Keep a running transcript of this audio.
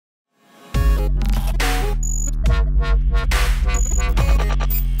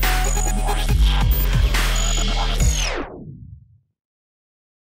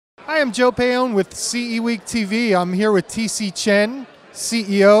Hi, I'm Joe Paone with CE Week TV. I'm here with TC Chen,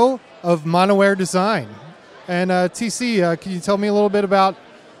 CEO of Monowear Design. And TC, can you tell me a little bit about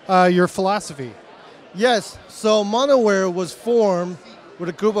your philosophy? Yes, so Monowear was formed with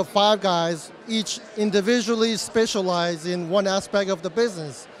a group of 5 guys, each individually specialized in one aspect of the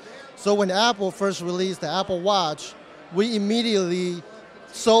business. So when Apple first released the Apple Watch, we immediately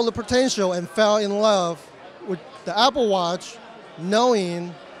saw the potential and fell in love with the Apple Watch,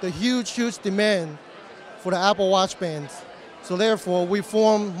 knowing the huge demand for the Apple Watch bands. So therefore, we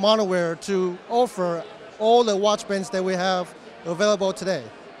formed Monowear to offer all the watch bands that we have available today.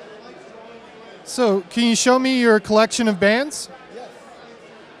 So can you show me your collection of bands? Yes.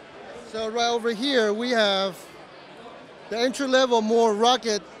 So right over here, we have the entry-level, more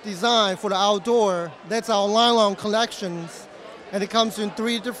rugged design for the outdoor. That's our nylon collections. And it comes in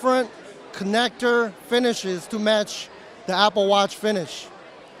 3 different connector finishes to match the Apple Watch finish.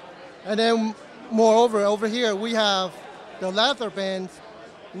 And then moreover, over here we have the leather bands,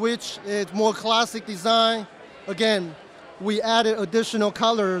 which is more classic design. Again, we added additional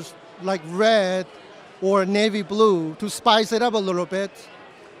colors like red or navy blue to spice it up a little bit.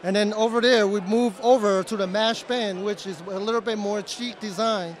 And then over there, we move over to the mesh band, which is a little bit more chic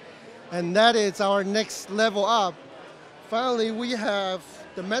design. And that is our next level up. Finally, we have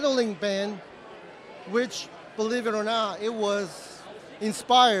the metalling band, which, believe it or not, it was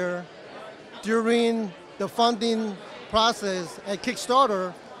inspired during the funding process at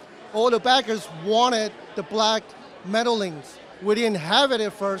Kickstarter. All the backers wanted the black metallings. We didn't have it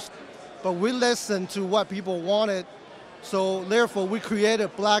at first, but we listened to what people wanted. So therefore, we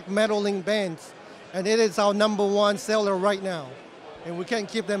created black metalling bands, and it is our #1 seller right now, and we can't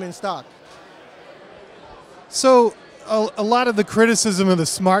keep them in stock. So a lot of the criticism of the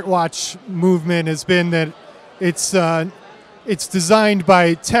smartwatch movement has been that it's designed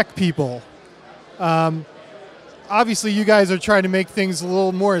by tech people. Obviously, you guys are trying to make things a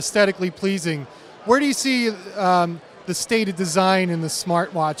little more aesthetically pleasing. Where do you see the state of design in the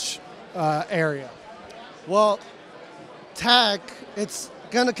smartwatch area? Well, tech, it's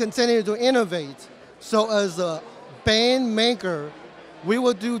going to continue to innovate. So as a band maker, we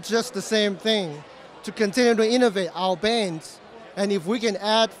will do just the same thing to continue to innovate our bands. And if we can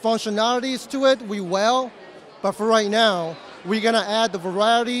add functionalities to it, we will. But for right now, we're going to add the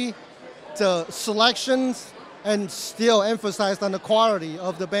variety, the selections, and still emphasize on the quality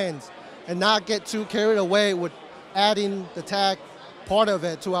of the bands and not get too carried away with adding the tech part of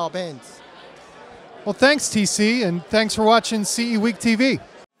it to our bands. Well, thanks, TC, and thanks for watching CE Week TV.